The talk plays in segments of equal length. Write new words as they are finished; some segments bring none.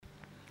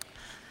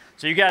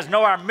So you guys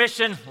know our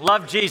mission,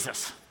 love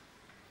Jesus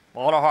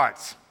with all our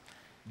hearts.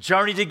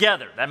 Journey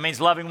together, that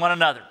means loving one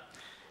another.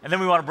 And then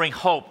we want to bring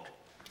hope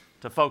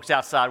to folks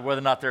outside, whether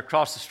or not they're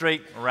across the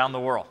street or around the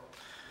world.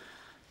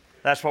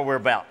 That's what we're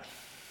about.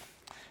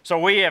 So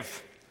we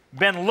have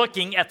been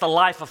looking at the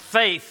life of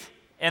faith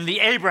in the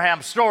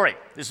Abraham story.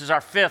 This is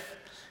our fifth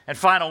and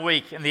final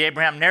week in the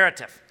Abraham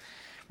narrative.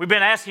 We've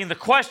been asking the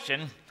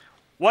question,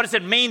 what does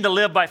it mean to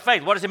live by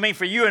faith? What does it mean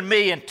for you and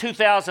me in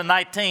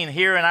 2019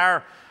 here in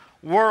our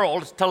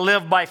world to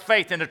live by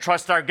faith and to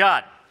trust our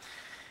God?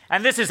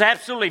 And this is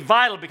absolutely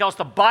vital because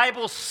the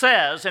Bible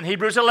says in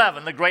Hebrews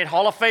 11, the great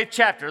Hall of Faith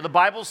chapter, the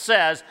Bible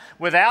says,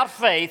 without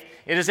faith,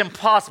 it is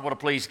impossible to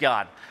please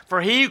God. For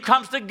he who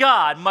comes to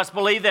God must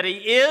believe that he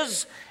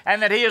is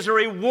and that he is a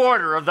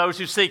rewarder of those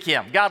who seek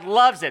him. God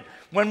loves it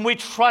when we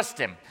trust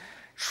him.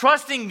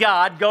 Trusting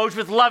God goes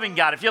with loving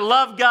God. If you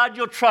love God,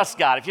 you'll trust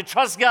God. If you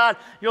trust God,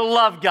 you'll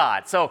love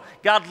God. So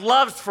God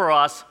loves for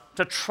us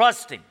to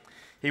trust him.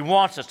 He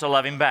wants us to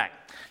love him back.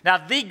 Now,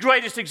 the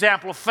greatest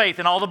example of faith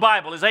in all the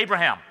Bible is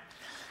Abraham.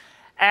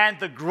 And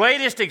the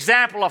greatest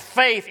example of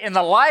faith in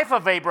the life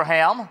of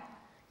Abraham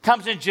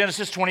comes in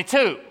Genesis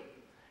 22,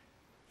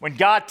 when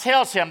God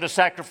tells him to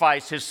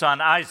sacrifice his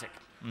son Isaac.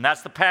 And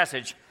that's the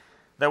passage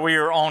that we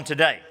are on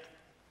today.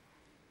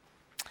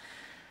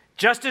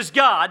 Just as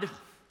God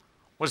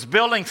was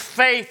building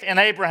faith in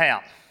Abraham,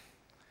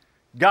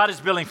 God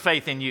is building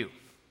faith in you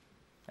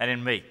and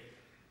in me.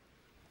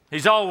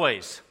 He's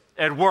always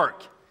at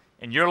work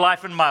in your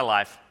life and my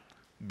life,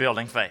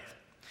 building faith.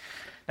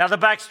 Now, the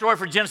backstory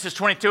for Genesis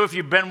 22, if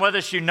you've been with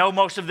us, you know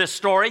most of this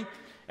story.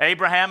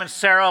 Abraham and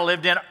Sarah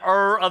lived in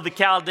Ur of the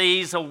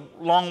Chaldees, a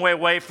long way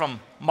away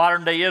from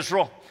modern-day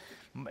Israel.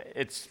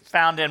 It's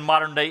found in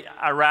modern-day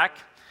Iraq.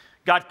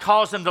 God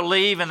calls them to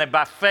leave, and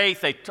by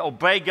faith, they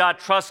obey God,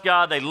 trust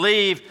God, they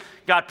leave.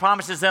 God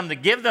promises them to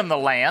give them the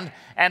land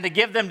and to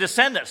give them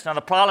descendants. Now,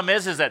 the problem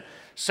is that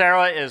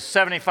Sarah is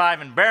 75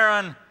 and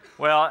barren.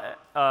 Well,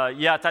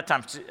 at that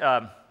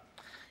time,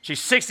 she's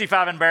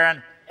 65 and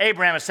barren.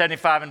 Abraham is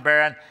 75 and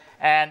barren,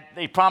 and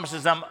he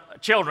promises them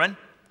children.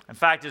 In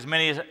fact, as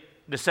many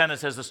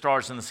descendants as the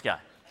stars in the sky.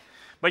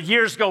 But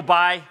years go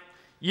by,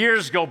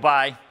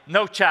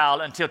 no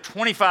child until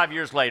 25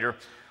 years later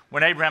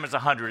when Abraham is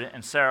 100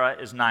 and Sarah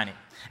is 90.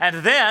 And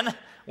then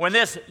when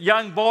this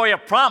young boy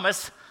of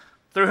promise,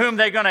 through whom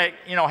they're going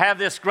to have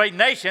this great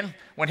nation,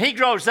 when he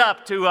grows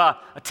up to a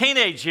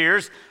teenage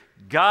years,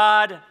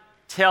 God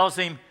tells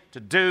him to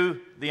do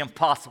the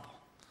impossible.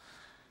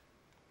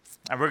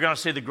 And we're going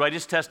to see the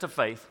greatest test of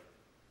faith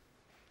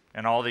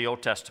in all the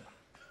Old Testament.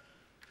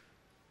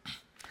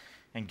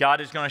 And God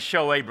is going to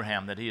show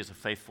Abraham that he is a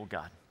faithful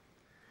God.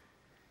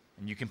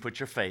 And you can put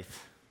your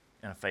faith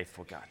in a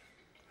faithful God.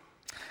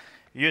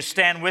 You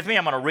stand with me.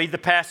 I'm going to read the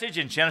passage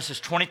in Genesis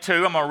 22.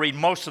 I'm going to read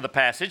most of the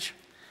passage.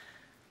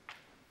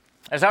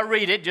 As I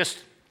read it, just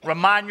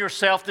remind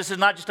yourself this is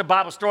not just a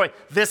Bible story.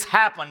 This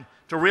happened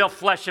to real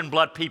flesh and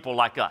blood people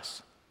like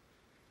us.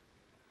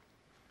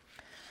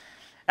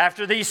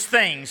 After these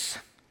things,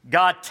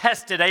 God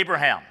tested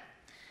Abraham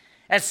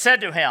and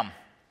said to him,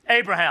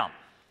 Abraham.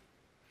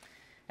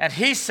 And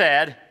he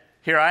said,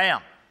 here I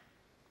am.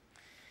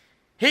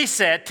 He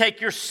said,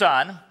 take your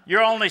son,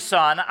 your only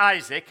son,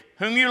 Isaac,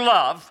 whom you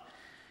love,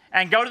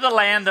 and go to the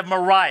land of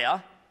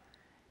Moriah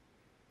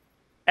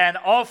and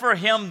offer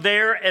him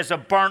there as a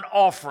burnt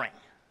offering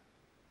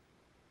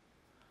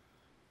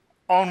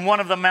on one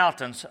of the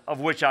mountains of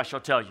which I shall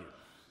tell you.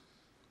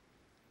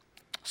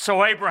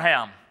 So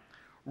Abraham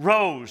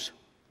rose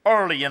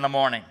early in the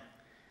morning,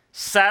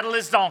 saddled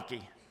his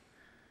donkey,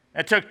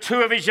 and took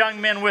two of his young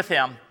men with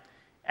him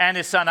and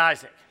his son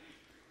Isaac.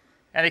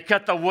 And he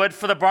cut the wood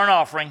for the burnt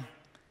offering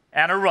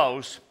and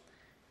arose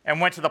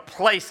and went to the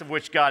place of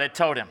which God had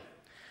told him.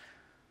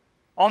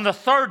 On the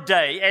third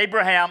day,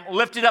 Abraham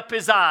lifted up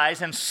his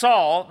eyes and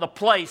saw the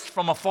place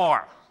from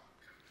afar.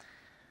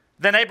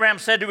 Then Abraham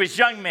said to his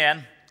young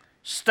men,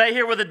 stay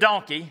here with the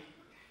donkey.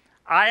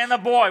 I and the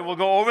boy will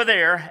go over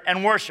there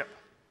and worship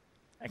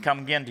and come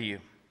again to you.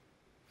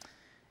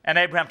 And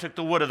Abraham took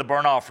the wood of the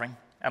burnt offering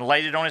and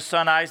laid it on his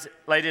son Isaac,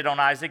 laid it on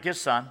Isaac his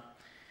son.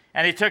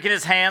 And he took in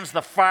his hands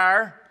the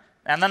fire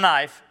and the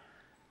knife,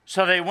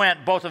 so they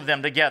went both of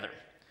them together.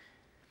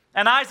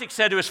 And Isaac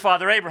said to his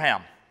father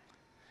Abraham,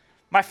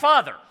 my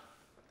father.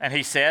 And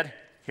he said,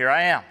 here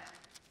I am,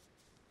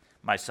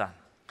 my son.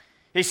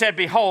 He said,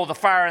 behold, the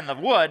fire and the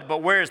wood,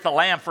 but where is the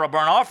lamb for a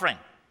burnt offering?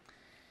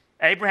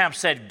 Abraham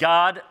said,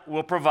 God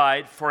will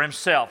provide for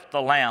himself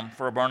the lamb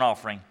for a burnt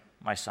offering,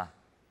 my son.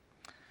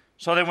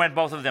 So they went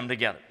both of them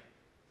together.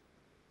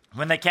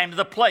 When they came to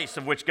the place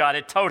of which God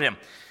had told him,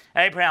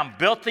 Abraham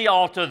built the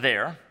altar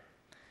there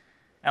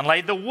and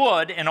laid the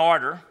wood in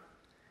order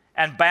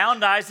and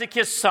bound Isaac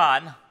his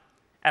son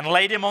and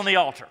laid him on the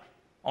altar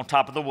on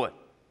top of the wood.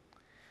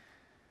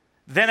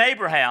 Then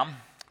Abraham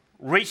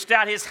reached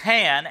out his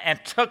hand and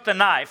took the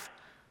knife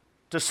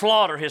to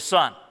slaughter his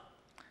son.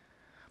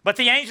 But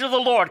the angel of the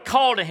Lord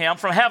called to him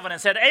from heaven and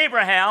said,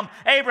 Abraham,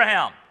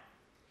 Abraham.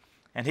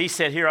 And he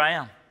said, here I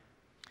am.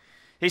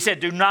 He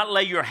said, do not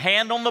lay your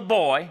hand on the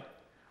boy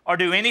or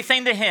do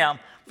anything to him,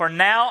 for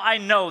now I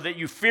know that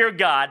you fear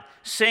God,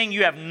 seeing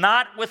you have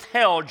not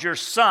withheld your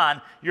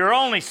son, your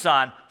only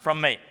son,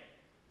 from me."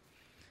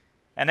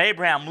 And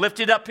Abraham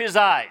lifted up his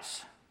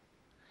eyes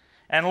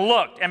and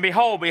looked, and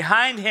behold,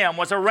 behind him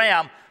was a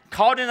ram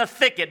caught in a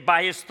thicket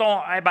by his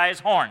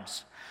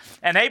horns.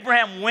 And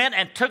Abraham went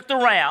and took the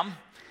ram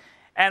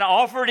and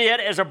offered it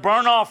as a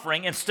burnt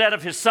offering instead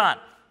of his son.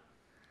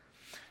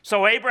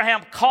 So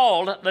Abraham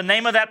called the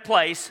name of that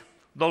place,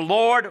 "The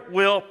Lord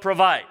will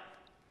provide."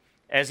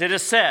 As it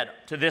is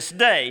said, to this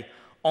day,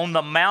 on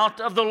the mount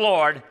of the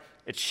Lord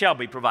it shall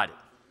be provided.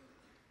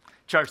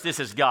 Church, this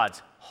is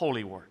God's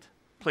holy word.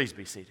 Please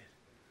be seated.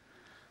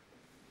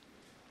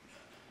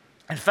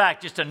 In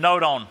fact, just a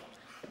note on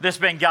this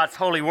being God's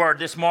holy word.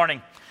 This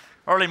morning,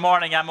 early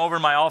morning, I'm over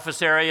in my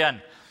office area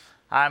and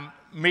I'm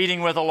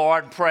meeting with the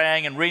Lord and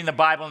praying and reading the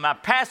Bible. And my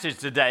passage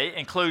today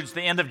includes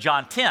the end of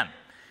John 10.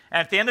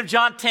 And at the end of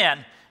John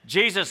 10,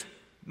 Jesus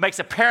makes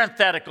a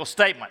parenthetical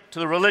statement to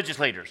the religious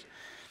leaders.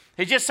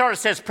 He just sort of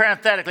says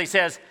parenthetically, he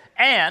says,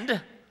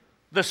 "And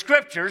the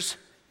scriptures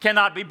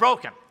cannot be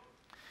broken."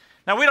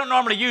 Now, we don't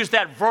normally use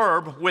that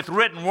verb with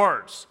written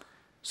words,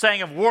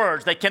 saying of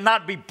words, they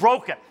cannot be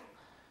broken.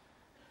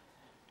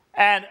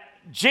 And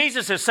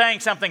Jesus is saying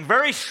something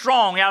very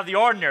strong out of the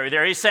ordinary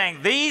there. He's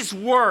saying, these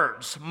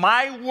words,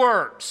 my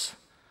words,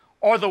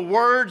 are the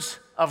words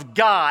of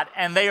God,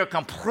 and they are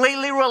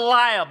completely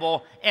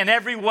reliable in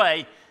every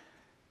way.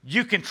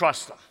 You can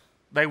trust them.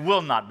 They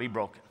will not be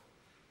broken.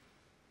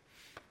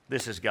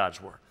 This is God's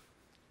word.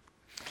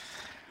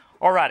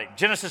 All righty,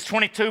 Genesis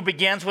 22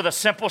 begins with a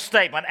simple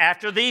statement.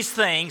 After these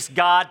things,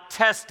 God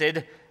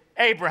tested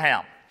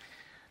Abraham.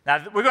 Now,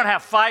 we're going to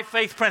have 5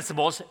 faith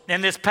principles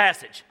in this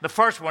passage. The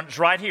first one is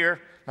right here,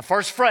 the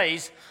first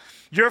phrase,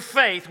 your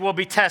faith will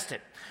be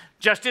tested.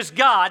 Just as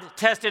God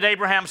tested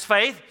Abraham's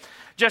faith,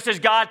 just as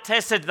God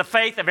tested the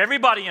faith of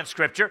everybody in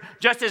Scripture,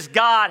 just as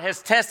God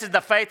has tested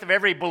the faith of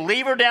every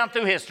believer down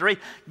through history,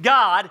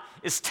 God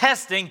is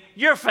testing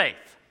your faith.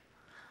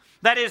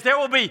 That is, there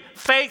will be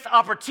faith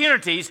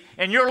opportunities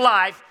in your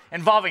life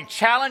involving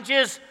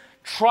challenges,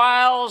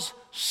 trials,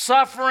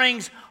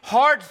 sufferings,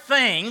 hard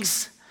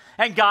things,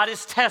 and God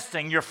is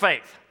testing your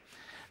faith.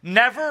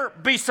 Never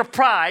be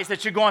surprised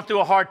that you're going through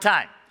a hard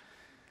time.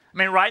 I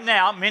mean, right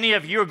now, many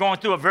of you are going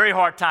through a very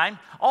hard time.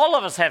 All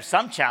of us have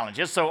some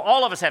challenges, so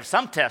all of us have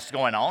some tests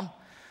going on.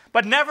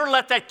 But never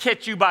let that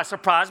catch you by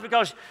surprise,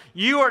 because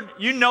you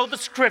know the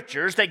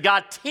scriptures that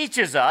God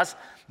teaches us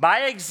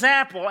by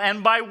example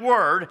and by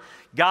word.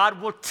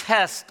 God will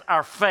test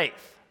our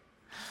faith.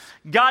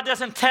 God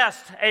doesn't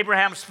test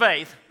Abraham's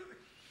faith,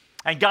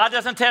 and God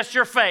doesn't test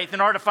your faith in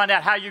order to find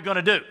out how you're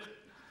going to do.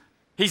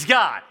 He's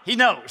God. He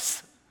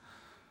knows.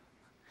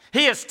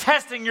 He is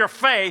testing your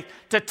faith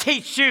to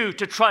teach you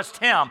to trust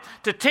Him,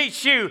 to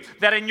teach you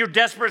that in your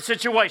desperate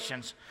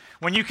situations,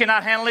 when you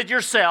cannot handle it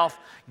yourself,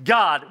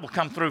 God will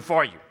come through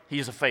for you. He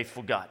is a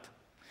faithful God.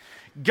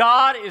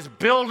 God is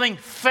building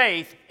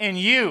faith in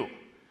you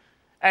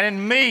and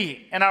in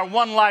me in our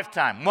one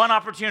lifetime, one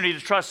opportunity to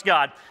trust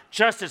God,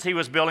 just as He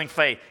was building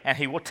faith, and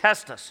He will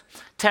test us.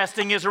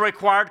 Testing is a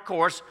required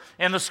course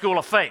in the school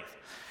of faith.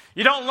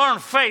 You don't learn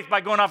faith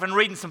by going off and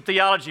reading some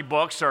theology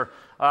books or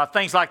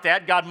things like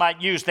that. God might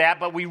use that,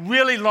 but we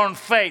really learn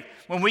faith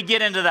when we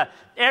get into the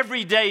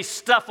everyday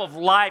stuff of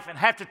life and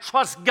have to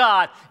trust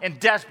God in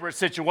desperate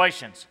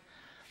situations.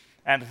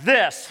 And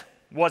this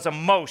was a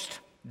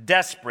most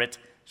desperate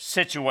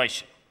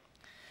situation.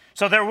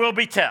 So there will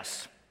be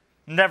tests.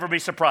 Never be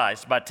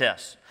surprised by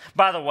tests.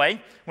 By the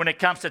way, when it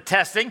comes to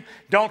testing,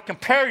 don't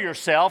compare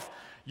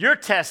your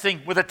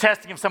testing with the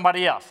testing of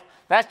somebody else.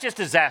 That's just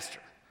disaster.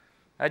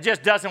 It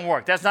just doesn't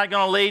work. That's not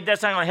going to lead.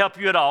 That's not going to help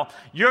you at all.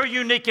 You're a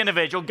unique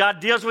individual.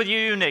 God deals with you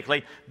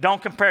uniquely. Don't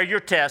compare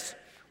your tests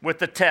with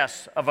the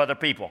tests of other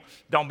people.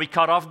 Don't be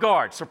caught off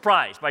guard,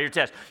 surprised by your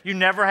test. You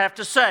never have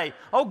to say,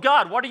 "Oh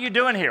God, what are you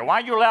doing here?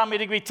 Why are you allowing me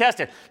to be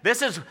tested?"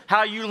 This is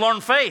how you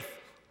learn faith.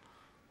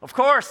 Of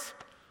course,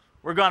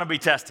 we're going to be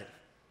tested.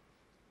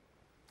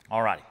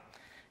 All righty.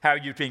 How are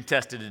you being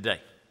tested today?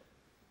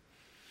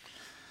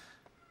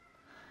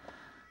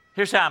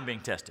 Here's how I'm being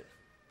tested.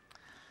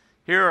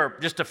 Here are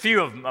just a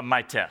few of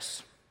my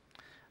tests.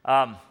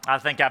 I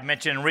think I've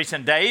mentioned in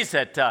recent days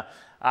that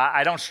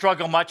I don't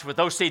struggle much with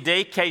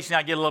OCD. Occasionally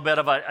I get a little bit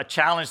of a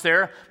challenge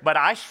there, but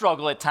I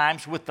struggle at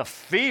times with the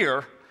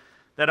fear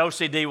that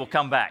OCD will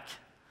come back.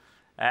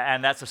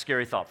 And that's a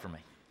scary thought for me.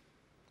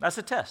 That's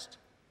a test.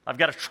 I've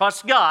got to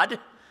trust God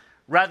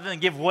rather than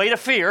give way to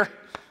fear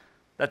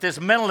that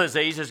this mental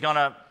disease is going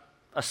to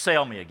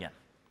assail me again.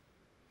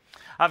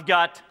 I've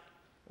got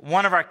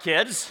one of our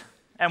kids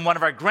and one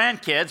of our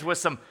grandkids with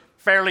some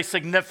fairly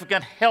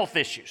significant health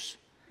issues.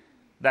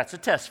 That's a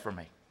test for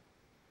me,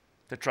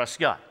 to trust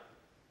God.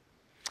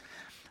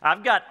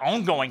 I've got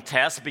ongoing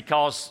tests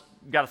because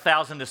I've got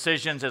 1,000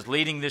 decisions as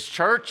leading this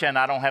church, and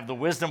I don't have the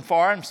wisdom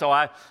for them, so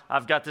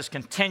I've got this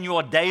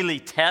continual daily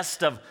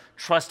test of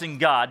trusting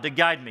God to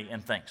guide me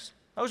in things.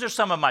 Those are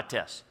some of my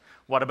tests.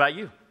 What about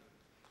you?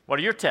 What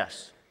are your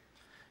tests?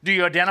 Do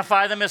you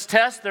identify them as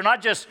tests? They're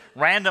not just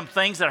random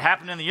things that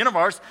happen in the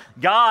universe.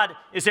 God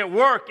is at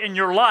work in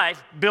your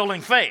life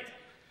building faith.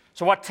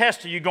 So what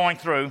test are you going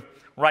through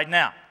right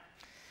now?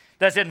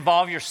 Does it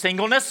involve your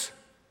singleness?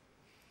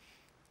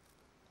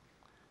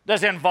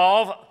 Does it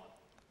involve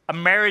a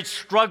marriage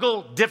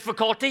struggle,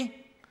 difficulty?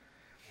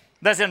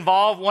 Does it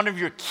involve one of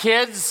your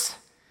kids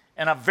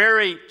in a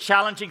very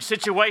challenging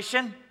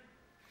situation?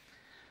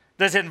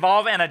 Does it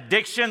involve an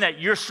addiction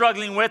that you're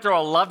struggling with or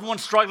a loved one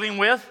struggling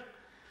with?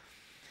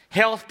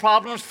 Health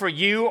problems for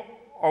you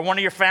or one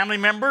of your family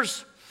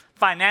members?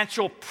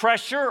 Financial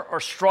pressure or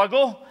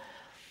struggle?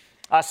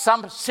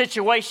 Some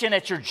situation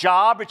at your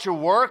job, at your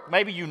work.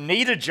 Maybe you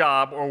need a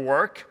job or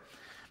work.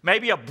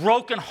 Maybe a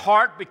broken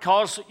heart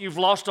because you've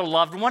lost a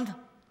loved one.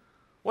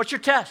 What's your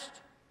test?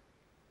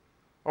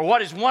 Or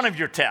what is one of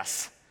your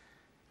tests?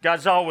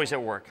 God's always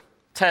at work,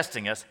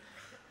 testing us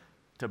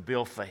to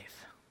build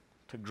faith,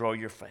 to grow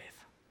your faith.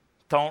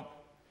 Don't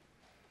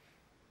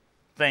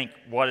think,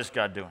 what is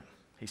God doing?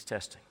 He's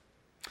testing.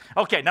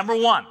 Okay, number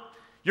one,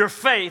 your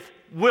faith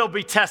will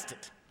be tested,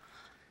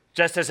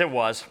 just as it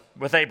was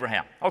with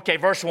Abraham. Okay,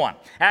 verse 1.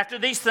 After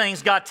these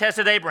things, God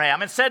tested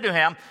Abraham and said to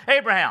him,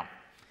 Abraham.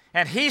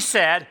 And he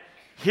said,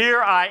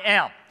 here I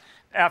am.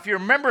 Now, if you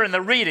remember in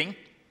the reading,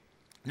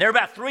 there are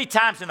about 3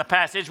 times in the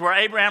passage where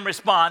Abraham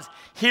responds,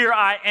 here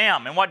I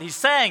am. And what he's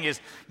saying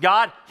is,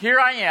 God, here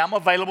I am,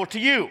 available to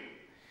you.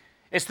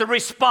 It's the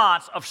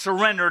response of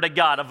surrender to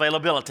God,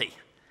 availability.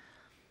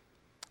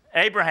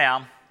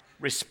 Abraham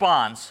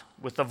responds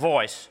with the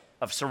voice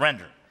of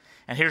surrender.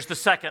 And here's the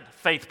second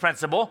faith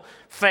principle.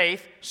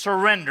 Faith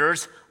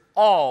surrenders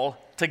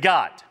all to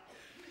God.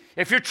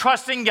 If you're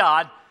trusting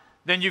God,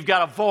 then you've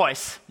got a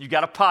voice, you've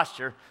got a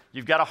posture,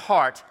 you've got a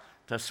heart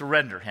to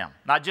surrender Him.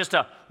 Not just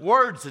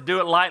words to do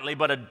it lightly,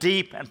 but a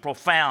deep and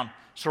profound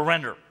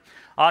surrender.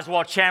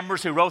 Oswald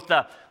Chambers, who wrote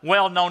the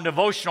well-known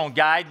devotional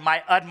guide,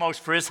 My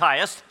Utmost for His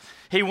Highest,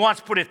 he once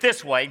put it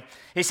this way.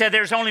 He said,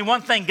 there's only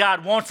one thing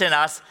God wants in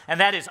us, and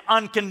that is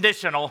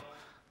unconditional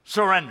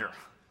surrender.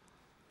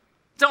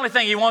 It's the only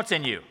thing He wants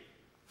in you.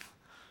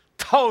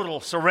 Total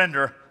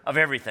surrender of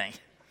everything.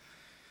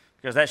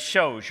 Because that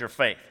shows your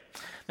faith.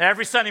 Now,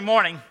 every Sunday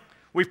morning,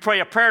 we pray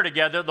a prayer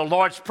together, the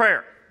Lord's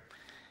Prayer.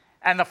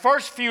 And the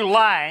first few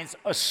lines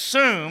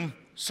assume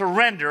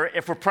surrender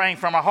if we're praying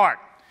from our heart.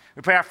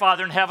 We pray, our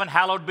Father in heaven,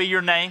 hallowed be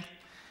your name.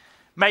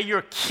 May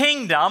your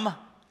kingdom,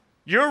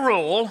 your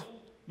rule,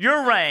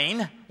 your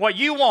reign, what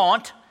you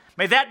want,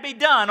 may that be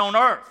done on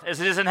earth as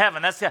it is in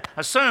heaven. That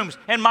assumes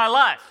in my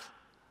life.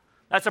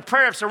 That's a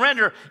prayer of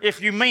surrender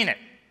if you mean it.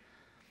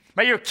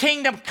 May your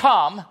kingdom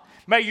come.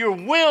 May your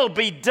will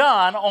be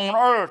done on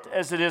earth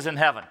as it is in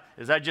heaven.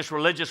 Is that just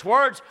religious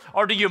words,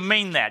 or do you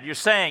mean that? You're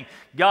saying,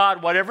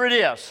 God, whatever it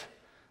is,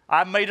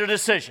 I've made a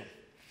decision.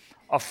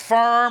 A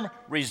firm,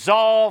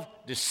 resolved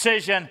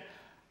decision,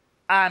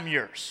 I'm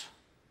yours.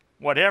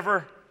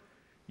 Whatever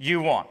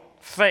you want.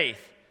 Faith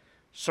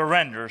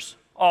surrenders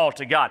all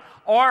to God.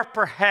 Or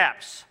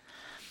perhaps,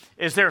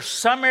 is there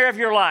some area of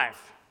your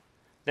life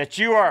that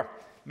you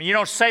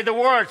don't say the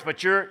words,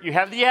 but you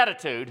have the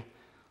attitude,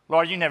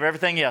 Lord, you can have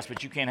everything else,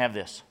 but you can't have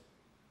this.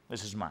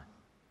 This is mine.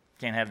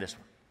 Can't have this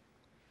one.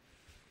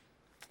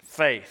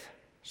 Faith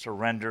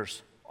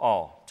surrenders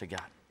all to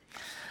God.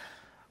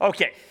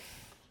 Okay.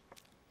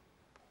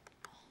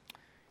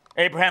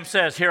 Abraham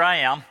says, here I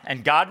am.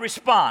 And God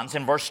responds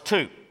in verse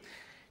 2.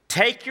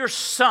 Take your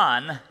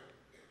son,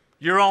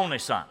 your only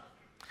son.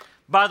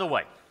 By the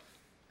way,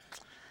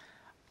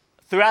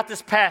 throughout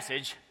this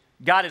passage,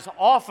 God is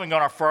often going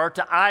to refer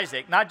to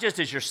Isaac, not just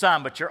as your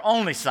son, but your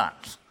only son.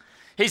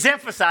 He's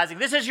emphasizing,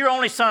 this is your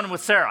only son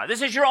with Sarah.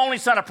 This is your only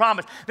son of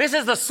promise. This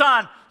is the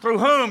son through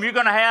whom you're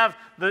going to have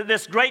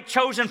this great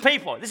chosen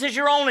people. This is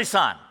your only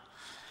son.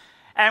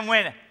 And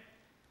when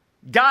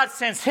God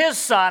sends his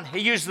son, he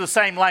uses the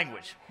same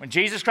language. When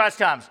Jesus Christ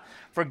comes,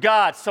 for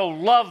God so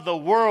loved the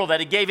world that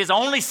he gave his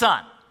only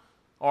son,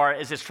 or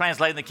as it's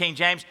translated in the King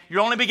James,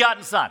 your only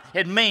begotten son.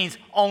 It means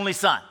only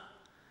son.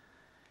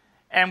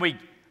 And we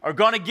are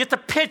going to get the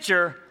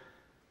picture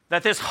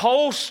that this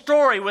whole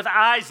story with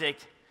Isaac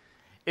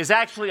is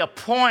actually a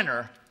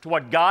pointer to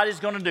what God is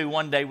going to do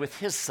one day with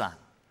his son.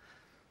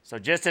 So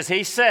just as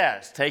he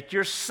says, take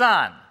your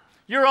son,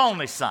 your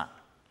only son,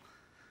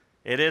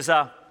 it is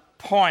a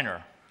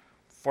pointer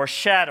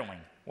foreshadowing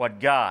what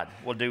God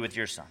will do with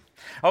your son.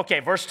 Okay,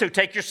 verse 2,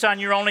 take your son,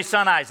 your only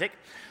son Isaac,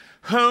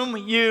 whom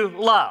you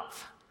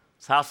love.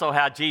 It's also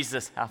how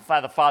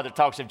the Father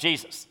talks of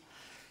Jesus.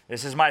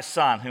 This is my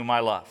son whom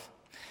I love.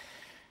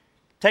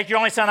 Take your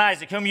only son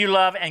Isaac, whom you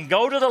love, and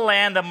go to the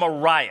land of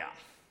Moriah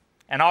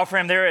and offer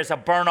him there as a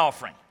burnt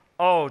offering.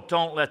 Oh,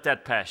 don't let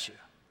that pass you.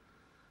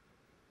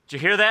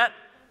 Did you hear that?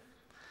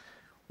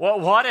 Well,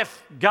 what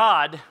if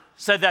God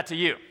said that to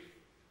you?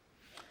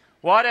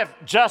 What if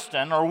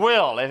Justin or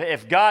Will,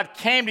 if God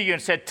came to you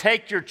and said,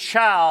 take your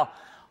child,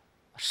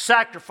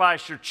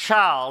 sacrifice your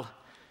child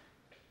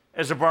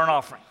as a burnt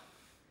offering?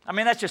 I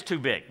mean, that's just too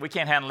big. We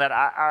can't handle that.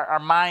 Our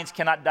minds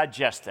cannot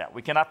digest that.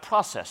 We cannot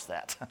process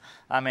that.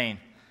 I mean,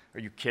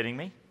 are you kidding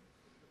me?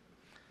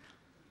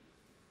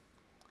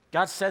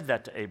 God said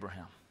that to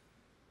Abraham.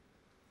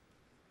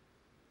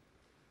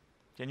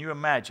 Can you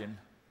imagine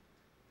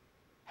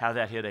how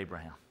that hit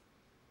Abraham?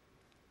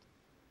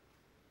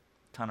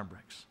 Ton of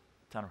bricks.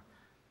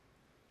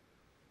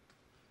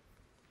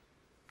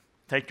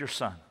 Take your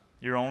son,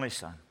 your only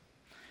son,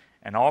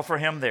 and offer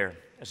him there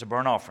as a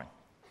burnt offering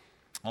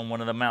on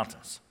one of the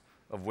mountains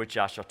of which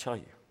I shall tell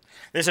you.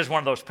 This is one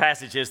of those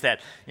passages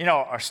that,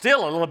 are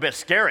still a little bit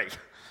scary.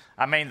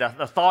 I mean,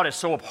 the thought is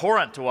so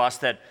abhorrent to us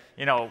that,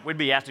 we'd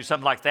be asked to do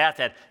something like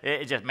that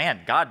it just,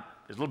 man, God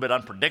is a little bit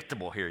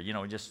unpredictable here,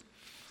 just a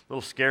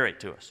little scary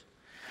to us.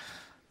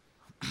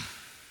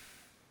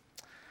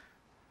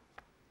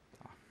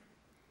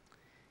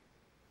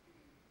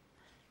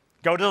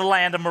 Go to the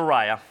land of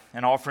Moriah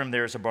and offer him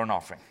there as a burnt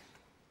offering.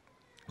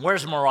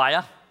 Where's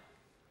Moriah?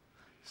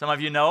 Some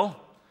of you know.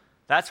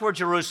 That's where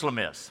Jerusalem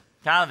is.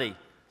 Kind of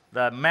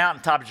the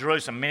mountaintop of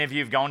Jerusalem. Many of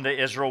you have gone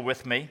to Israel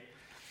with me.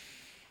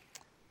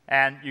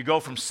 And you go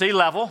from sea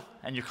level,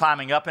 and you're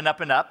climbing up and up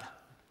and up.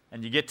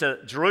 And you get to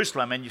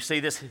Jerusalem, and you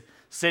see this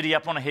city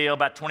up on a hill,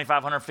 about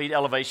 2,500 feet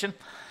elevation.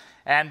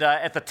 And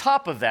at the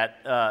top of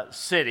that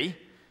city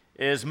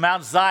is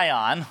Mount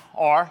Zion,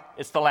 or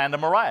it's the land of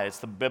Moriah. It's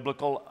the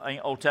biblical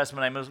Old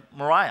Testament name of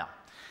Moriah.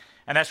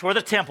 And that's where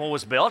the temple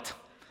was built.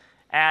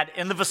 And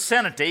in the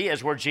vicinity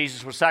is where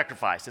Jesus was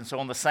sacrificed. And so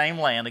on the same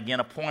land, again,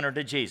 a pointer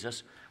to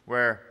Jesus,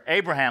 where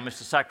Abraham is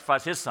to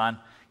sacrifice his son,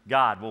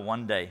 God will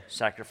one day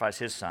sacrifice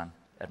his son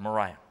at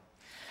Moriah.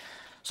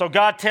 So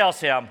God tells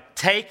him,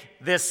 take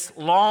this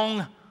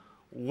long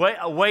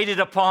waited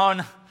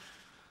upon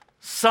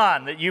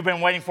son that you've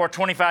been waiting for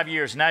 25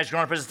 years, now he's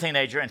grown up as a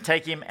teenager, and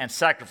take him and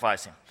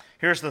sacrifice him.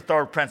 Here's the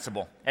third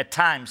principle. At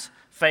times,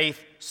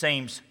 faith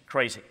seems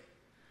crazy.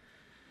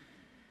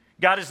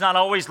 God is not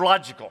always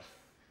logical.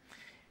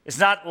 It's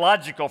not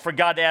logical for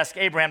God to ask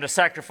Abraham to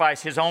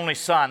sacrifice his only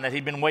son that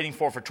he'd been waiting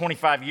for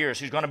 25 years,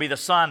 who's going to be the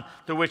son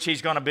through which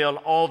he's going to build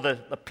all the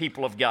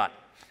people of God.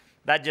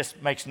 That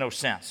just makes no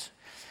sense.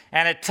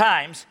 And at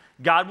times,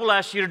 God will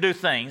ask you to do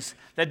things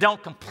that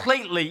don't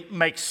completely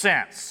make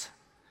sense,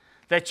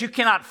 that you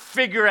cannot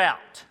figure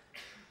out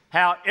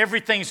how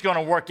everything's going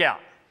to work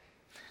out.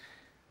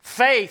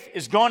 Faith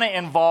is going to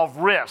involve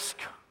risk,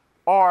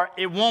 or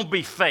it won't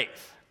be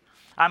faith.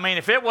 I mean,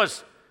 if it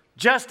was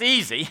just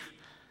easy,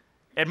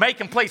 it made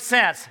complete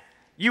sense,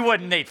 you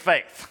wouldn't need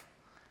faith.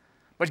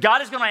 But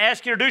God is going to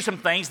ask you to do some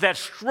things that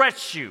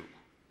stretch you,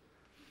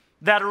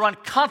 that are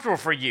uncomfortable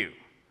for you.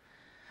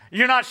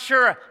 You're not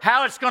sure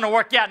how it's going to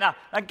work out. Now,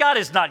 God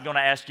is not going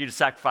to ask you to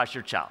sacrifice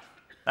your child.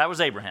 That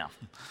was Abraham.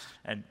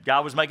 And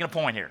God was making a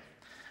point here.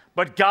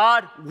 But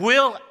God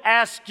will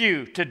ask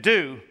you to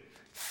do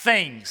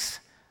things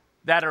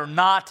that are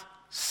not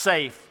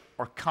safe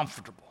or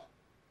comfortable.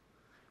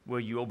 Will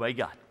you obey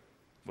God?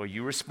 Will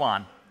you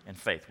respond in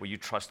faith? Will you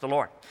trust the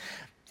Lord?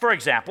 For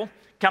example,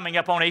 coming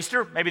up on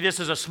Easter, maybe this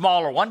is a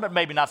smaller one, but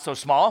maybe not so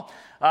small.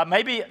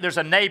 Maybe there's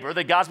a neighbor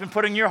that God's been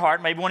putting in your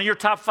heart, maybe one of your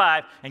top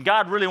 5, and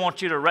God really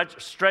wants you to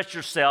stretch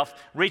yourself,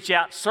 reach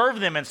out, serve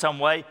them in some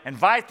way,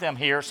 invite them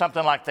here,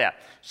 something like that.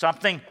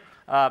 Something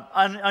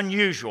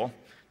unusual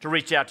to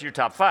reach out to your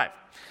top 5.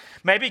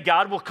 Maybe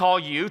God will call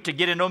you to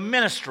get into a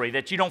ministry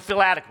that you don't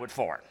feel adequate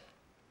for.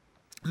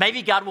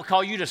 Maybe God will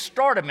call you to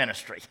start a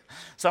ministry.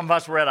 Some of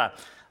us were at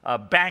a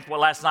banquet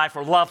last night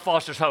for Love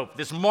Fosters Hope,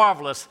 this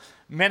marvelous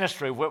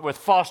ministry with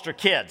foster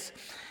kids.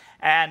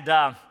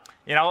 And,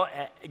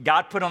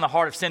 God put on the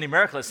heart of Cindy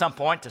Miracle at some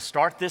point to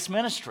start this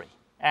ministry.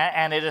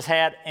 And it has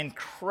had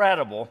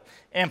incredible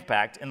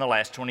impact in the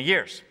last 20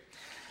 years.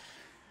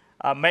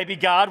 Maybe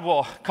God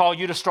will call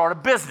you to start a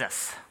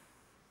business,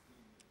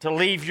 to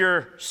leave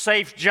your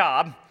safe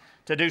job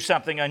to do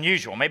something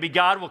unusual. Maybe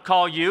God will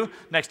call you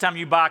next time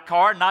you buy a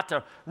car not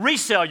to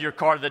resell your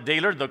car to the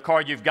dealer, the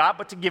car you've got,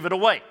 but to give it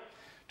away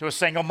to a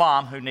single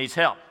mom who needs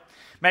help.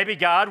 Maybe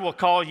God will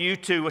call you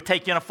to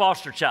take in a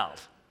foster child.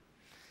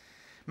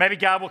 Maybe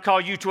God will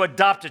call you to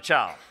adopt a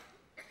child.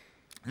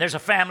 There's a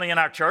family in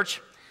our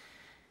church,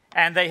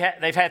 and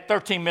they've had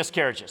 13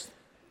 miscarriages.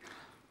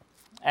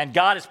 And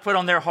God has put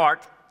on their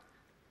heart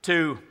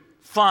to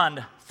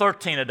fund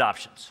 13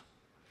 adoptions.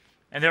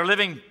 And they're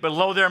living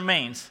below their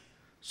means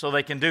so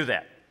they can do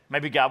that.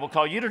 Maybe God will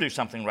call you to do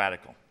something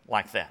radical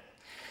like that.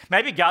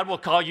 Maybe God will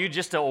call you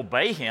just to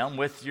obey Him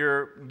with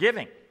your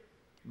giving.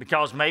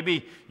 Because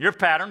maybe your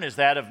pattern is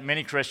that of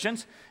many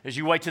Christians. As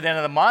you wait to the end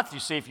of the month,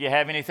 you see if you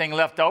have anything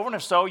left over, and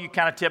if so, you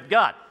kind of tip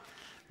God.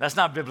 That's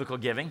not biblical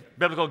giving.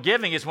 Biblical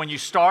giving is when you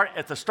start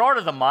at the start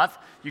of the month,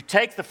 you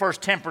take the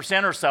first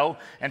 10% or so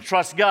and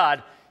trust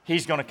God,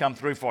 He's going to come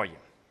through for you.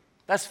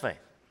 That's faith.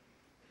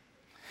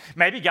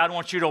 Maybe God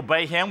wants you to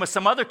obey Him with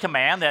some other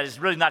command that is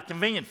really not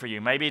convenient for you.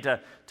 Maybe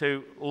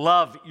to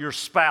love your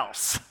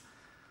spouse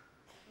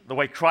the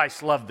way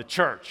Christ loved the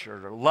church, or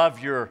to love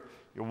your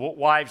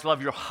wives,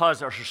 love your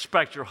husbands, or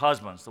respect your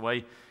husbands the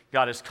way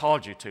God has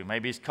called you to.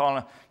 Maybe He's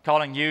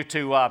calling you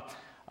to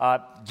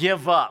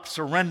give up,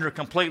 surrender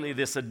completely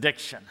this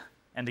addiction,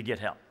 and to get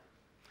help.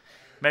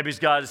 Maybe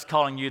God is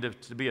calling you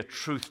to be a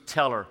truth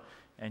teller,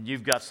 and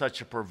you've got such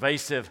a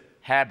pervasive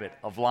habit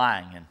of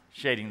lying and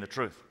shading the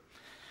truth.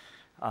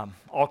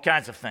 all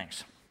kinds of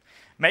things.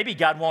 Maybe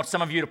God wants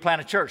some of you to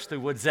plant a church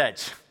through Woods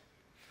Edge.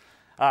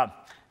 There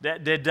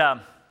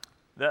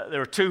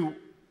were two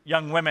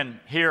young women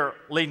here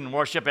leading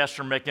worship,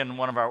 Esther Micken,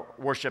 one of our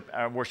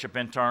worship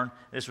intern.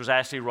 This was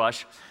Ashley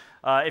Rush.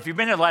 If you've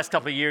been here the last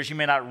couple of years, you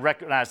may not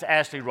recognize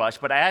Ashley Rush,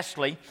 but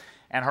Ashley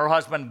and her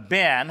husband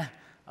Ben,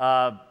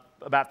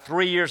 about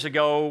 3 years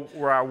ago,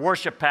 were our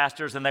worship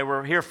pastors, and they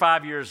were here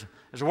 5 years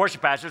as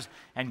worship pastors,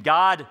 and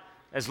God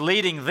is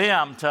leading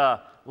them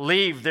to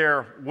leave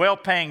their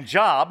well-paying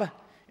job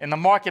in the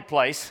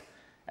marketplace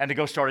and to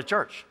go start a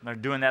church. They're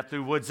doing that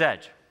through Woods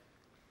Edge.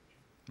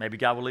 Maybe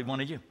God will lead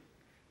one of you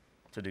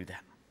to do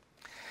that.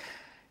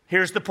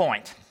 Here's the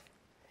point.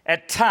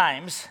 At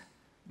times,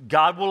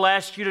 God will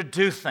ask you to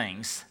do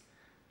things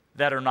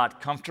that are not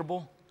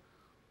comfortable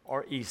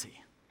or easy.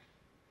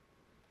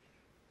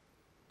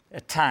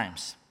 At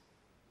times,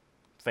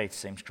 faith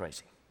seems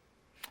crazy.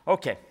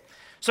 Okay,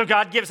 so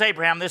God gives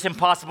Abraham this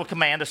impossible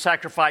command to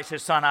sacrifice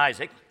his son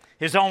Isaac,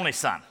 his only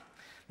son,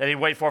 that he'd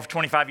waited for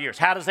 25 years.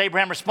 How does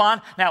Abraham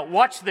respond? Now,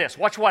 watch this.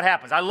 Watch what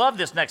happens. I love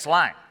this next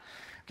line.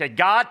 Okay,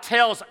 God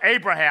tells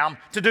Abraham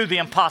to do the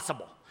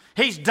impossible.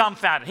 He's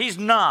dumbfounded. He's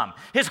numb.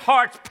 His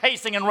heart's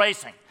pacing and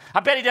racing. I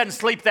bet he doesn't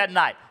sleep that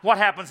night. What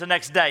happens the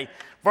next day?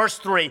 Verse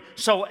 3,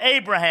 so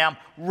Abraham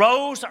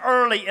rose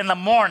early in the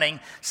morning,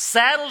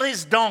 saddled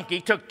his donkey,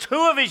 took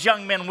 2 of his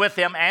young men with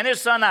him and his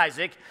son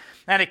Isaac,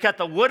 and he cut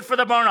the wood for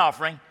the burnt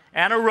offering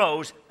and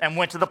arose and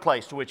went to the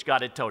place to which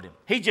God had told him.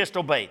 He just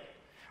obeyed.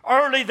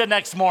 Early the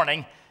next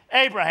morning,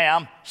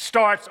 Abraham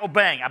starts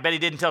obeying. I bet he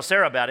didn't tell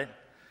Sarah about it.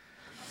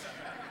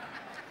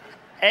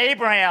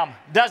 Abraham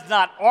does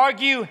not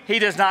argue, he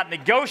does not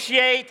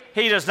negotiate,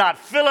 he does not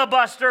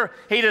filibuster,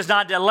 he does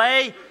not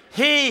delay,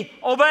 he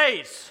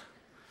obeys.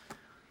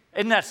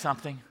 Isn't that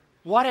something?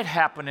 What had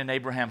happened in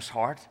Abraham's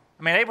heart?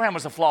 I mean, Abraham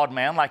was a flawed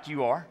man like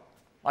you are,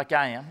 like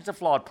I am. He's a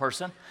flawed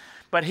person.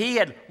 But he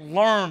had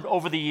learned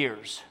over the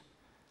years.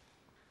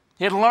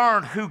 He had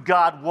learned who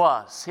God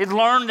was. He had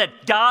learned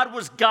that God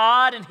was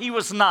God and he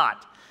was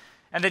not.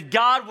 And that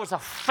God was a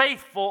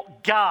faithful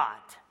God.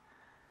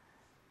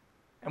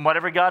 And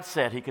whatever God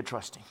said, he could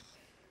trust him.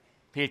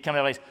 He had come to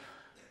that place.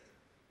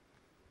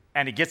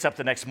 And he gets up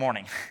the next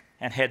morning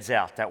and heads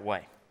out that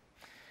way.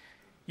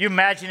 You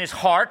imagine his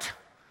heart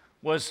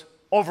was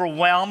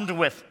overwhelmed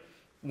with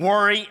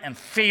worry and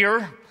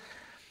fear,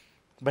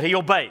 but he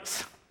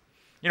obeys.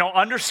 You know,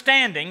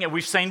 understanding, and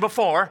we've seen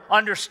before,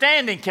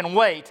 understanding can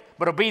wait,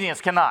 but obedience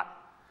cannot.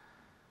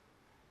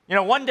 You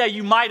know, one day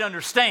you might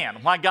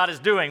understand why God is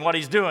doing what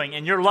he's doing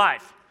in your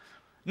life.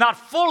 Not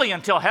fully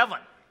until heaven.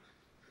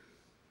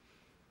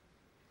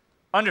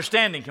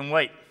 Understanding can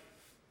wait.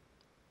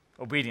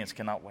 Obedience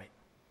cannot wait.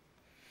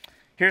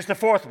 Here's the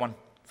fourth one.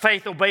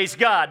 Faith obeys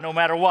God no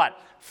matter what.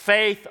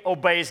 Faith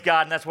obeys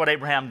God, and that's what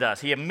Abraham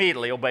does. He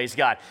immediately obeys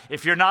God.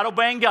 If you're not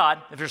obeying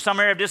God, if there's some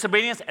area of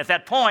disobedience, at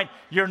that point,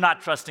 you're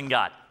not trusting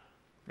God.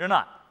 You're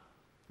not.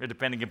 You're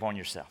depending upon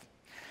yourself.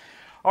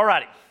 All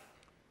righty.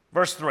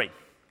 Verse 3.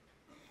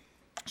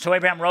 So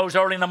Abraham rose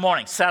early in the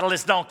morning, saddled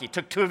his donkey,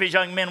 took 2 of his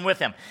young men with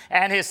him,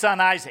 and his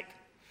son Isaac.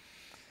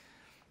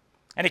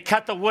 And he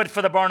cut the wood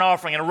for the burnt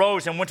offering and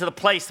arose and went to the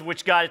place to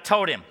which God had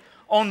told him.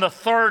 On the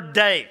 3rd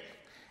day,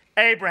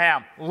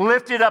 Abraham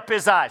lifted up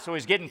his eyes. So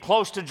he's getting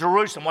close to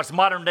Jerusalem, what's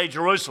modern-day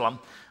Jerusalem.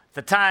 At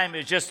the time, it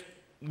was just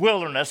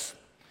wilderness,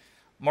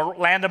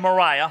 land of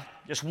Moriah,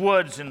 just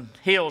woods and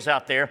hills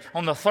out there.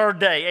 On the 3rd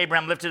day,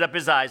 Abraham lifted up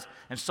his eyes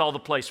and saw the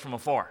place from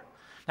afar.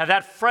 Now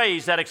that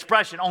phrase, that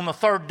expression, on the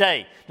 3rd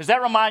day, does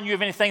that remind you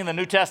of anything in the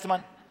New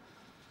Testament?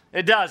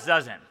 It does,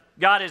 doesn't it?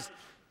 God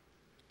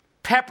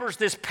peppers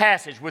this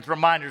passage with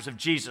reminders of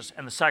Jesus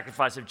and the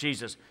sacrifice of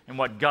Jesus and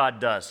what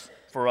God does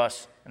for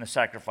us in the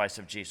sacrifice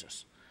of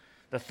Jesus.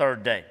 The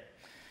 3rd day.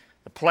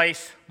 The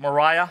place,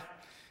 Moriah,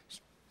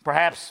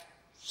 perhaps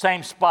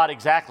same spot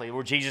exactly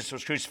where Jesus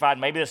was crucified,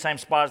 maybe the same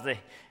spot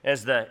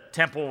as the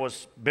temple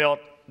was built,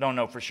 don't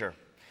know for sure.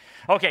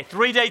 Okay,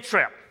 3-day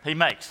trip he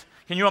makes.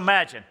 Can you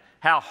imagine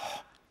how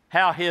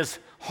his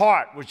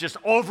heart was just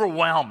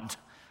overwhelmed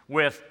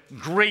with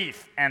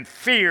grief and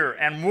fear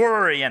and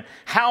worry, and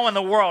how in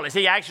the world is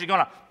he actually going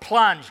to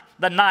plunge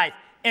the knife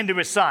into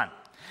his son?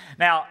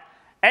 Now,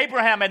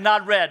 Abraham had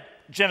not read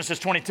Genesis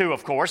 22,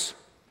 of course.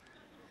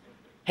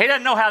 He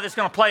doesn't know how this is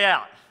going to play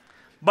out.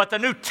 But the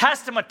New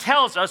Testament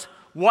tells us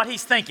what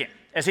he's thinking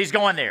as he's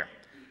going there.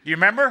 Do you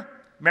remember?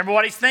 Remember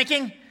what he's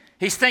thinking?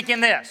 He's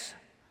thinking this.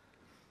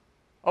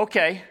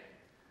 Okay,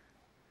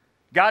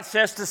 God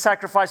says to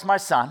sacrifice my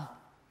son.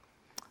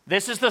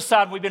 This is the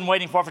son we've been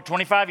waiting for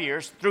 25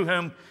 years, through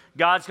whom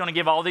God's going to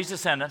give all these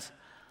descendants.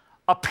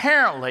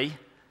 Apparently,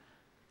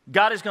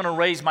 God is going to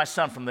raise my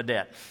son from the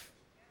dead.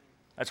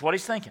 That's what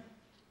he's thinking.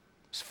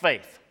 It's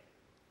faith.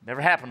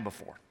 Never happened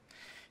before.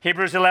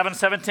 Hebrews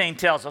 11:17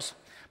 tells us,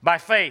 by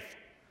faith,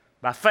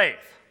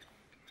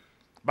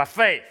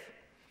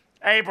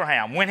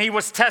 Abraham, when he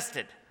was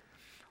tested,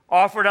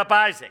 offered up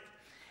Isaac.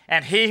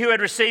 And he who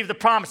had received the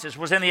promises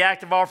was in the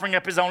act of offering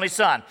up his only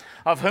son,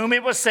 of whom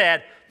it was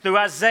said, through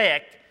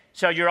Isaac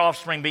shall your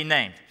offspring be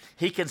named.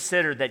 he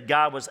considered that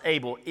God was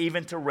able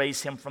even to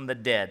raise him from the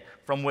dead,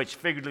 from which,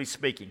 figuratively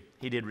speaking,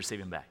 he did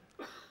receive him back.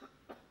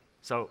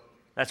 So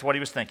that's what he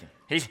was thinking.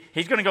 He's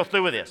going to go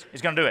through with this.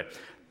 He's going to do it.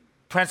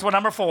 Principle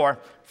number 4,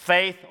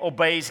 faith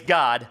obeys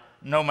God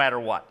no matter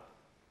what.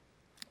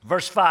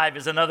 Verse 5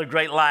 is another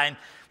great line.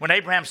 When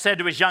Abraham said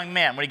to his young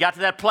men, when he got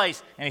to that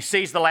place and he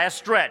sees the last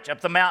stretch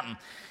up the mountain,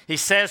 he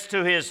says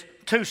to his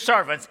 2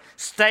 servants,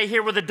 stay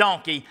here with the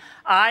donkey.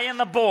 I and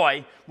the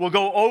boy will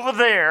go over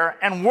there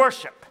and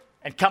worship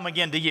and come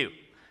again to you.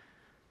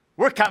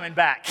 We're coming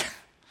back.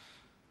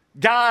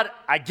 God,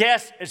 I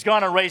guess, is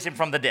going to raise him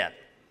from the dead.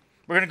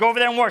 We're going to go over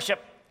there and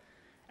worship,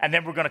 and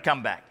then we're going to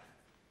come back.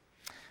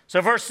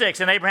 So verse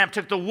 6, and Abraham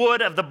took the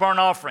wood of the burnt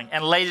offering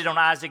and laid it on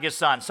Isaac his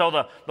son.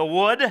 So the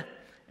wood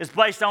is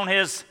placed on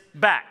his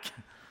back,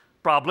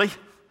 probably.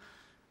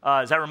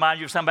 Does that remind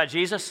you of something about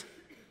Jesus?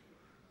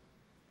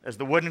 As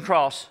the wooden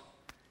cross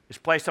is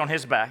placed on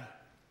his back.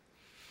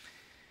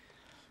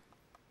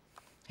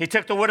 He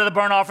took the wood of the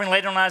burnt offering,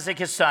 laid it on Isaac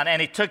his son, and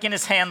he took in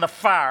his hand the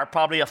fire,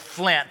 probably a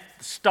flint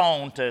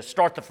stone to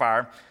start the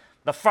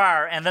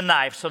fire and the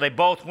knife, so they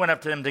both went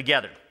up to them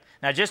together.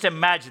 Now just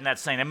imagine that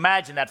scene.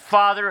 Imagine that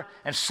father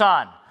and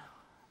son,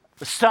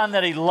 the son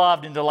that he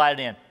loved and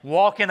delighted in,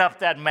 walking up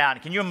that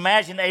mountain. Can you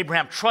imagine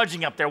Abraham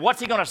trudging up there?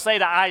 What's he going to say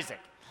to Isaac?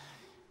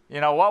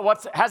 You know,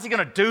 how's he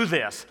going to do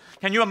this?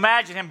 Can you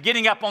imagine him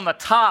getting up on the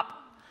top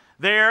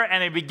there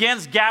and he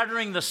begins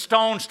gathering the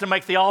stones to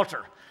make the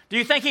altar? Do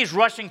you think he's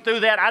rushing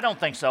through that? I don't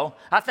think so.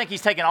 I think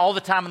he's taking all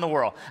the time in the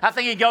world. I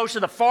think he goes to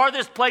the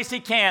farthest place he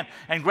can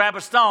and grab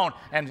a stone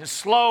and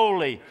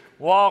slowly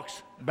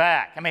walks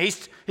back. I mean,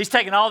 he's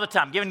taking all the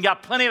time, giving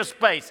God plenty of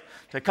space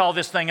to call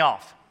this thing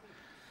off.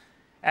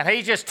 And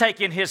he's just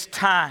taking his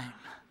time,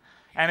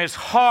 and his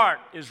heart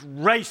is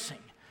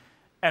racing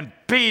and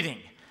beating.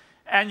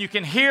 And you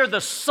can hear the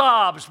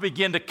sobs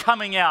begin to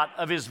coming out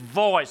of his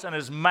voice and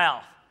his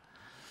mouth.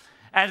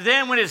 And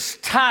then when it's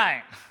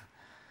time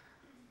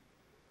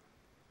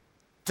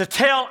to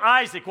tell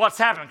Isaac what's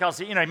happening, because,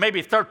 he may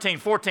be 13,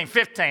 14,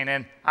 15,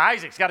 and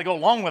Isaac's got to go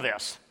along with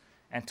this.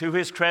 And to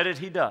his credit,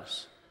 he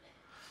does.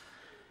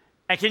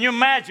 And can you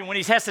imagine when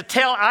he has to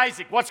tell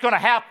Isaac what's going to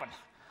happen?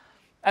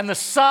 And the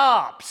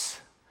sobs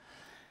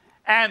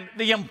and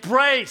the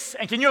embrace.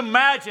 And can you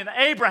imagine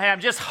Abraham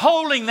just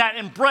holding that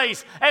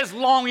embrace as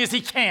long as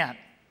he can?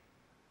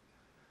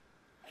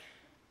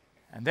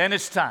 And then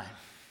it's time.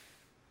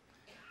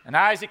 And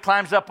Isaac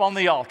climbs up on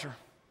the altar.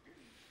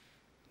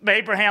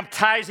 Abraham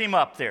ties him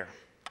up there.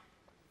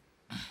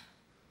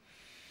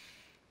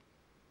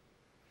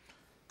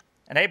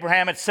 And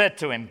Abraham had said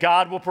to him,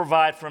 God will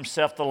provide for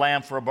himself the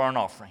lamb for a burnt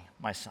offering,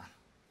 my son.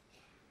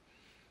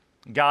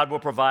 God will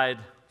provide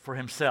for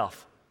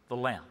himself the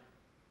lamb.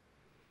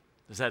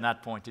 Does that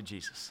not point to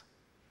Jesus?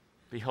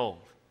 Behold,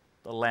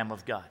 the Lamb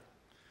of God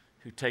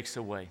who takes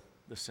away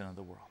the sin of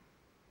the world.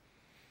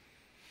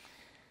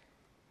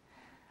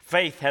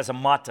 Faith has a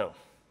motto.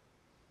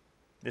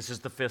 This is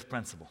the 5th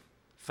principle.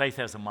 Faith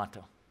has a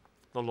motto.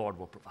 The Lord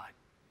will provide.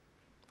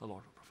 The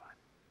Lord will provide.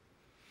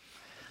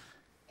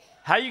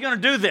 How are you going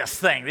to do this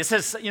thing? This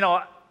is,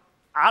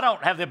 I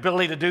don't have the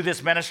ability to do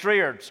this ministry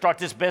or start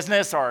this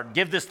business or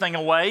give this thing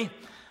away.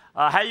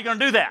 How are you going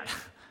to do that?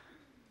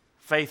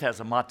 Faith has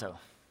a motto.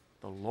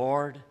 The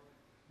Lord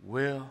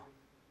will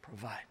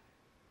provide.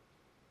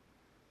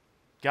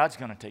 God's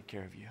going to take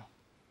care of you.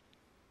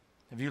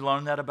 Have you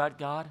learned that about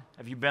God?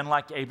 Have you been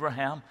like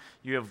Abraham?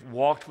 You have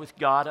walked with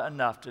God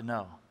enough to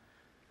know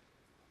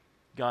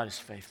God is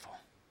faithful.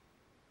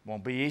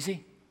 Won't be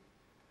easy,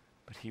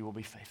 but he will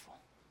be faithful.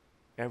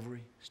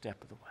 Every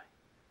step of the way,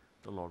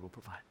 the Lord will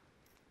provide.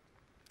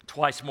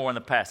 Twice more in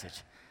the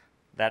passage,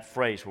 that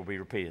phrase will be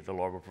repeated, the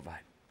Lord will provide.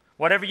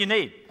 Whatever you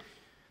need,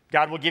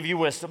 God will give you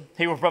wisdom.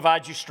 He will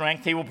provide you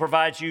strength. He will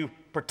provide you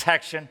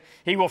protection.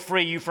 He will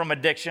free you from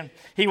addiction.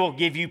 He will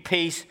give you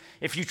peace.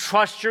 If you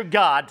trust your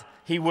God,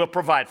 he will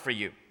provide for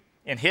you.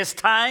 In his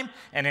time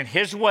and in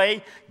his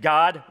way,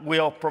 God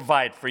will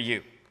provide for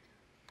you.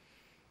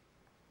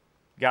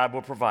 God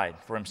will provide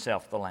for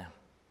himself the lamb.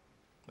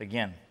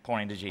 Again,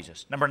 pointing to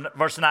Jesus.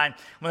 Verse 9,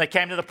 when they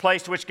came to the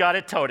place to which God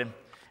had told him,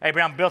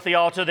 Abraham built the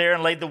altar there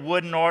and laid the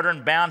wood in order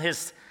and bound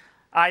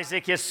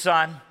Isaac, his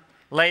son,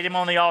 laid him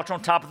on the altar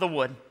on top of the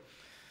wood.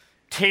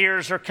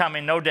 Tears are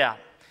coming, no doubt.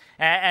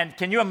 And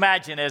can you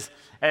imagine as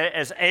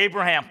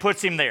Abraham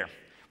puts him there?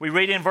 We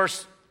read in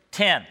verse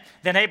 10,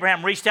 then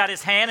Abraham reached out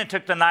his hand and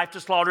took the knife to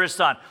slaughter his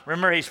son.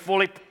 Remember, he's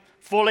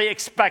fully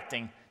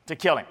expecting to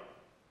kill him.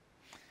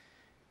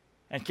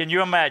 And can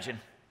you imagine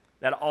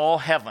that all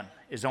heaven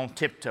is on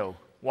tiptoe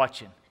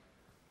watching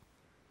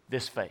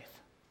this faith?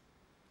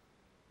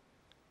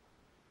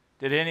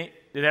 Did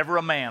ever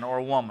a man or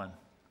a woman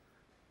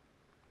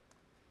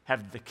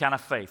have the kind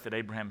of faith that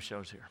Abraham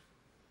shows here?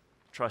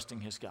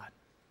 Trusting his God,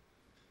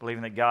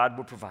 believing that God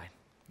will provide.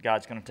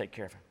 God's going to take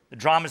care of him. The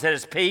drama's at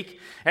its peak.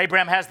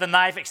 Abraham has the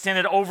knife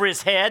extended over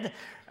his head,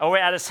 over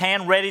at his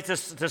hand, ready to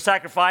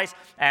sacrifice.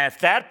 And at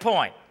that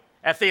point,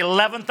 at the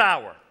 11th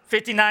hour,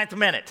 59th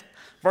minute,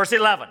 verse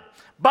 11,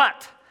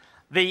 but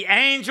the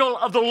angel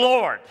of the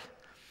Lord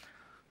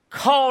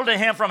called to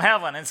him from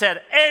heaven and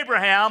said,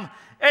 Abraham,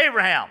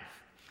 Abraham.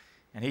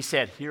 And he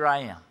said, here I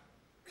am.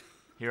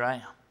 Here I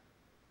am.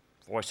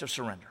 Voice of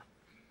surrender.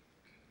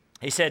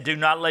 He said, do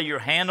not lay your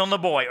hand on the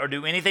boy or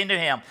do anything to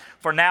him,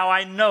 for now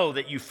I know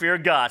that you fear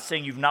God,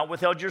 saying you've not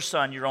withheld your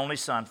son, your only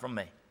son, from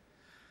me.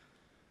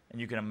 And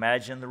you can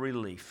imagine the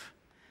relief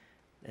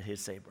that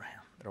hits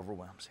Abraham, that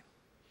overwhelms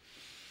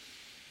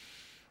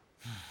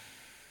him.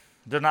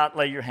 Do not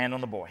lay your hand on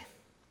the boy.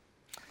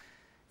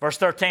 Verse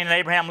 13, and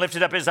Abraham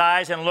lifted up his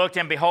eyes and looked,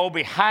 and behold,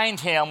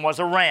 behind him was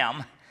a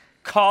ram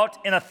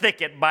caught in a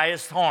thicket by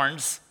his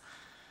horns.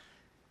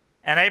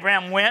 And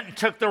Abraham went and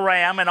took the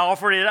ram and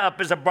offered it up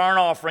as a burnt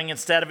offering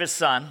instead of his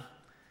son.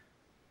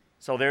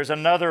 So there's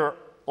another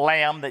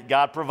lamb that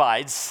God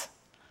provides,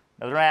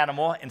 another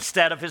animal,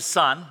 instead of his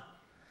son.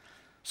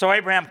 So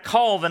Abraham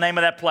called the name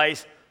of that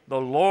place,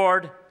 the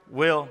Lord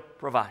will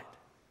provide.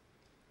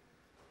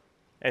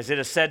 As it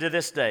is said to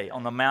this day,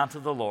 on the mount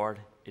of the Lord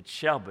it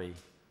shall be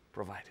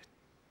provided.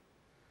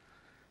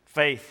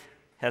 Faith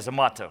has a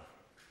motto,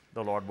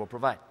 the Lord will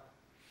provide.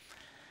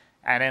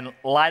 And in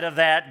light of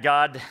that,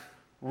 God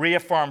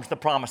reaffirms the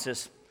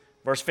promises.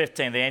 Verse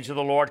 15, the angel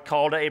of the Lord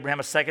called to Abraham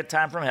a second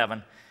time from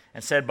heaven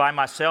and said, by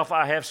myself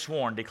I have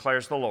sworn,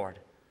 declares the Lord,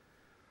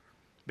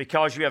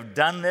 because you have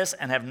done this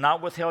and have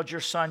not withheld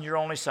your son, your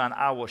only son,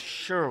 I will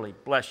surely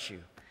bless you,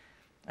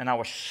 and I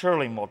will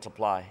surely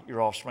multiply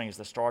your offspring as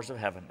the stars of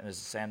heaven and as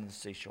the sand of the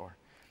seashore,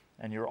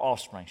 and your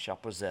offspring shall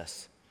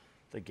possess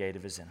the gate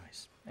of his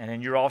enemies. And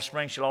in your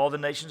offspring shall all the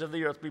nations of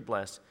the earth be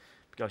blessed,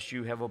 because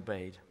you have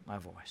obeyed my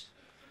voice.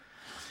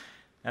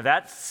 Now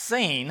that's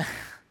seen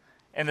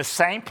in the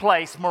same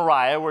place,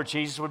 Moriah, where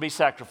Jesus would be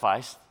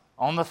sacrificed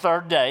on the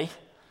third day,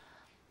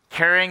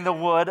 carrying the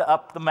wood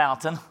up the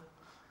mountain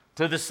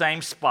to the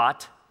same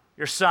spot.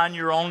 Your son,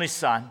 your only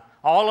son.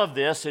 All of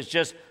this is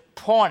just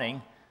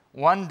pointing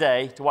one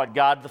day to what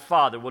God the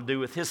Father will do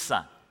with his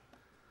son.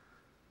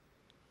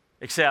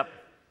 Except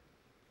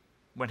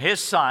when his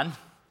son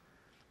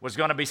was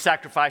going to be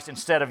sacrificed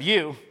instead of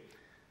you,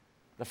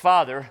 the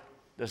Father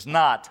does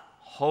not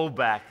hold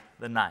back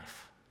the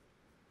knife.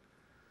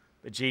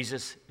 But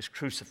Jesus is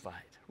crucified,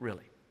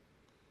 really.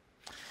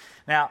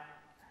 Now,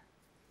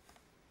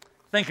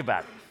 think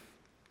about it.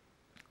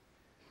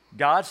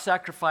 God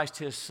sacrificed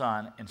his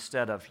son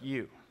instead of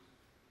you.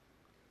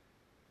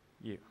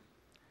 You.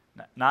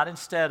 Not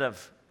instead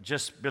of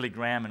just Billy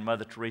Graham and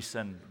Mother Teresa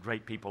and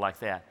great people like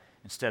that.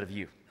 Instead of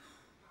you.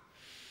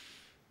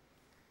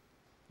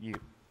 You.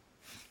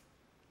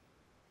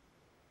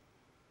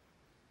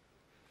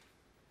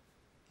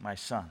 My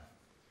son,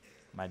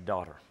 my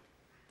daughter,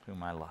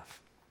 whom I love.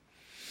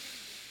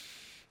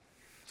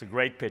 It's a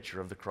great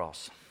picture of the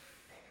cross.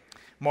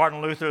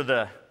 Martin Luther,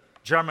 the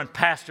German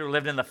pastor,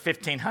 lived in the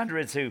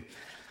 1500s, who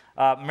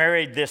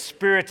married this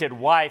spirited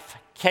wife,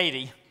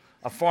 Katie,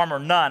 a former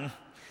nun,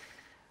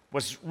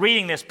 was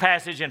reading this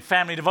passage in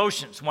family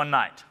devotions one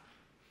night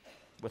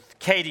with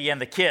Katie and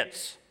the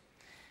kids.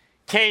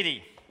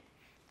 Katie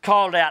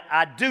called out,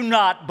 I do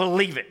not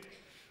believe it.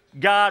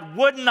 God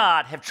would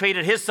not have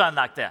treated his son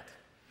like that.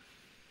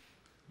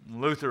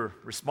 Luther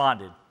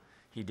responded,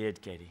 he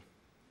did, Katie.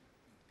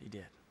 He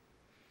did.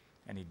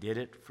 And he did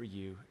it for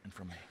you and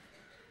for me.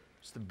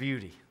 It's the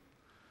beauty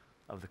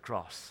of the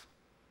cross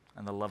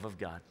and the love of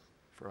God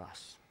for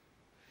us.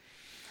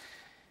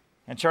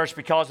 And church,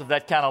 because of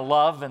that kind of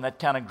love and that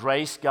kind of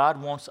grace,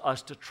 God wants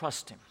us to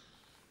trust him.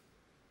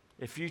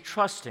 If you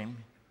trust him,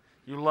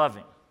 you love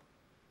him.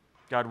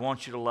 God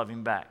wants you to love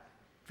him back.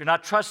 If you're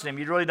not trusting him,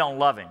 you really don't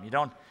love him.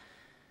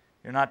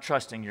 You're not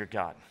trusting your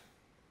God.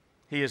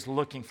 He is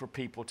looking for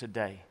people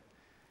today,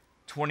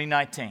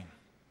 2019,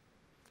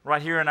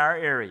 right here in our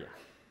area,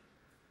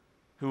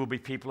 who will be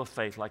people of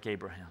faith like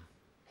Abraham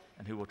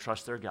and who will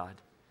trust their God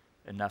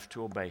enough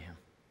to obey him,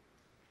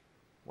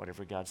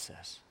 whatever God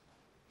says.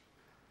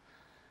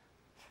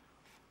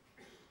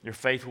 Your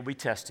faith will be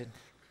tested.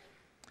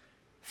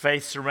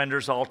 Faith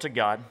surrenders all to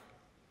God.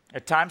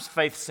 At times,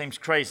 faith seems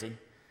crazy.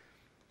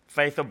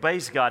 Faith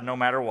obeys God no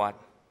matter what.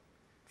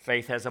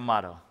 Faith has a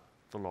motto,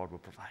 the Lord will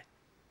provide.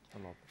 The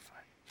Lord will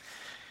provide.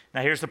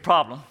 Now, here's the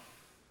problem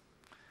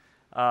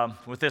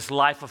with this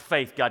life of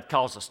faith God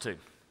calls us to.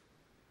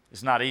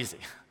 It's not easy,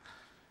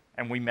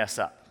 and we mess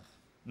up.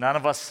 None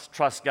of us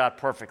trust God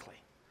perfectly.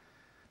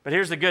 But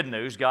here's the good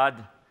news.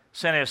 God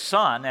sent his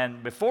son,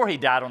 and before he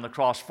died on the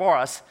cross for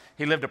us,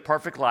 he lived a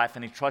perfect life,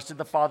 and he trusted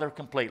the Father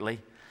completely.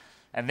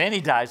 And then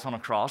he dies on a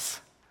cross,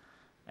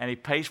 and he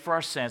pays for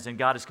our sins, and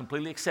God has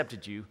completely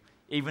accepted you,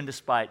 even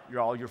despite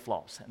all your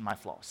flaws and my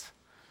flaws.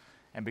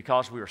 And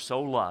because we are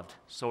so loved,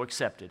 so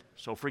accepted,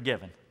 so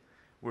forgiven,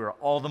 we are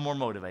all the more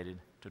motivated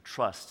to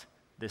trust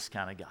this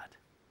kind of God.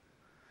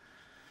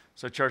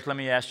 So, church, let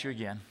me ask you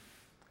again,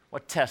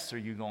 what tests are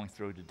you going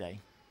through today?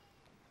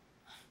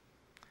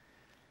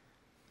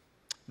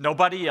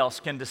 Nobody else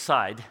can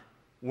decide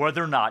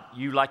whether or not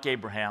you, like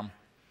Abraham,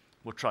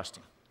 will trust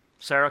him.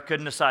 Sarah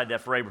couldn't decide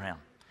that for Abraham.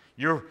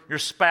 Your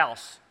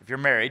spouse, if you're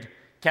married,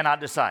 cannot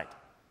decide.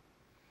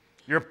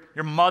 Your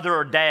mother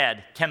or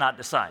dad cannot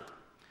decide.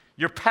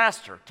 Your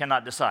pastor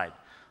cannot decide.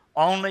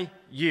 Only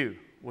you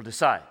will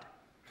decide.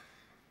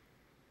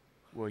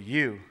 Will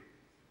you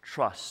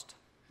trust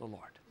the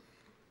Lord?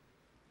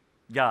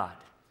 God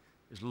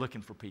is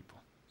looking for people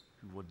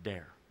who will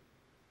dare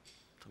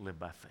to live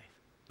by faith.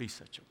 Be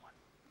such a one.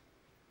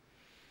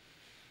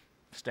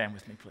 Stand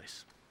with me,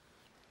 please.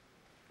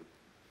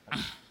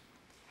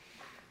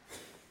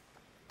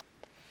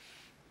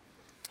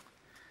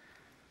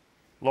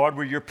 Lord,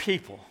 we're your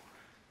people.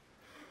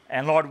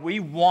 And Lord, we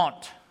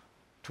want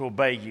to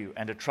obey you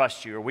and to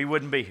trust you, or we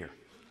wouldn't be here.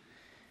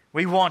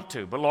 We want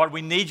to, but Lord,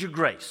 we need your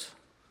grace.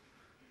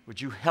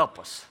 Would you help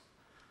us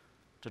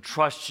to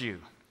trust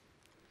you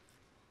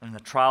in the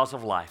trials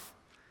of life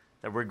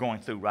that we're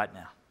going through right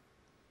now?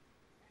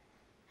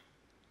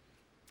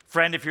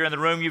 Friend, if you're in the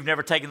room, you've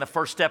never taken the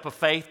first step of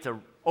faith to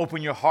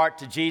open your heart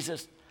to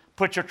Jesus,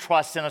 put your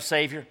trust in a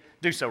Savior,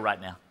 do so right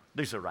now.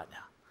 Do so right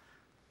now.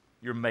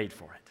 You're made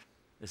for it.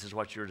 This is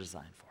what you're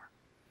designed for.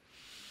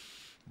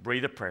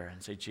 Breathe a prayer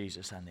and say,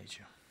 Jesus, I need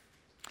you.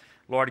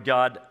 Lord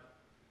God,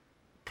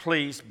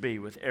 please be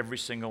with every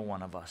single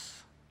one of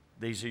us.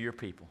 These are your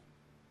people.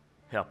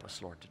 Help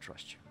us, Lord, to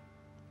trust you.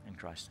 In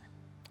Christ's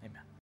name,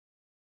 amen.